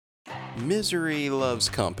Misery loves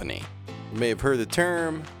company. You may have heard the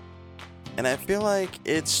term, and I feel like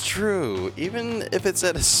it's true, even if it's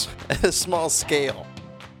at a small scale.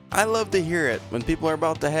 I love to hear it when people are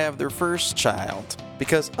about to have their first child,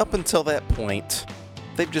 because up until that point,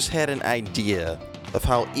 they've just had an idea of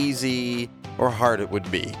how easy or hard it would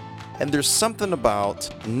be. And there's something about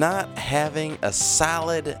not having a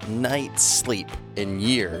solid night's sleep in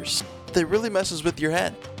years that really messes with your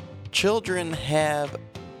head. Children have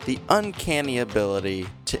the uncanny ability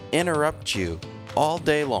to interrupt you all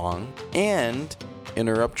day long and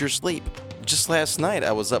interrupt your sleep. Just last night,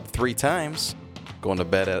 I was up 3 times, going to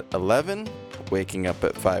bed at 11, waking up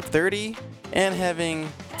at 5:30, and having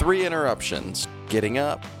 3 interruptions. Getting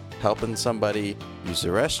up, helping somebody use the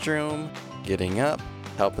restroom, getting up,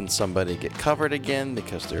 helping somebody get covered again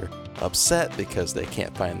because they're upset because they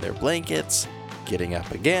can't find their blankets, getting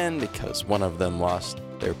up again because one of them lost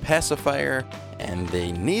their pacifier and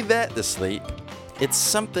they need that to sleep. It's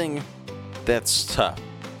something that's tough.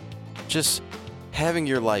 Just having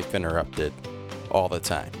your life interrupted all the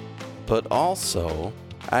time. But also,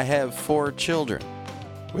 I have 4 children,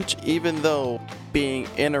 which even though being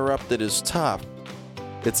interrupted is tough,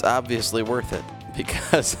 it's obviously worth it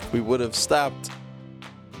because we would have stopped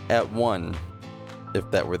at 1 if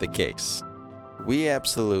that were the case. We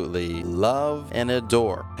absolutely love and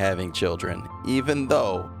adore having children, even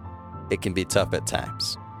though it can be tough at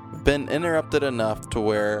times. Been interrupted enough to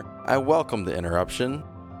where I welcome the interruption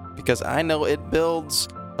because I know it builds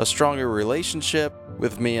a stronger relationship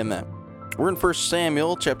with me and them. We're in 1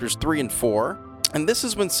 Samuel chapters 3 and 4, and this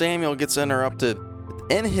is when Samuel gets interrupted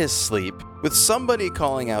in his sleep with somebody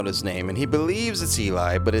calling out his name, and he believes it's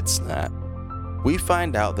Eli, but it's not. We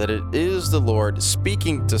find out that it is the Lord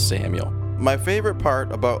speaking to Samuel. My favorite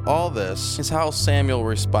part about all this is how Samuel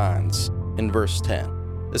responds in verse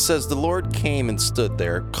 10. It says, "The Lord came and stood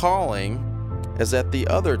there, calling, as at the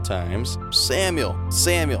other times, 'Samuel,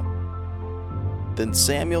 Samuel.' Then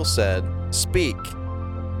Samuel said, 'Speak,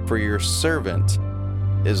 for your servant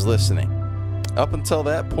is listening.'" Up until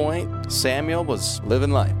that point, Samuel was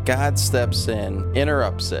living life. God steps in,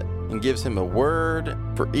 interrupts it, and gives him a word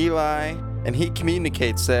for Eli, and he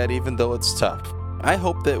communicates that even though it's tough. I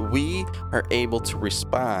hope that we are able to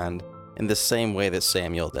respond in the same way that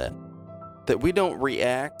Samuel did. That we don't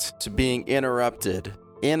react to being interrupted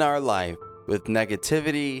in our life with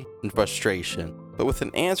negativity and frustration, but with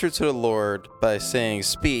an answer to the Lord by saying,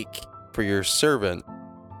 "Speak, for your servant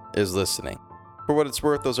is listening." For what it's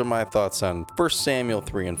worth, those are my thoughts on 1 Samuel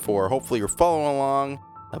 3 and 4. Hopefully you're following along.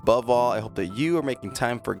 Above all, I hope that you are making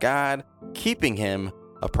time for God, keeping Him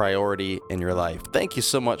a priority in your life. Thank you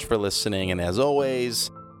so much for listening, and as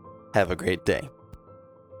always, have a great day.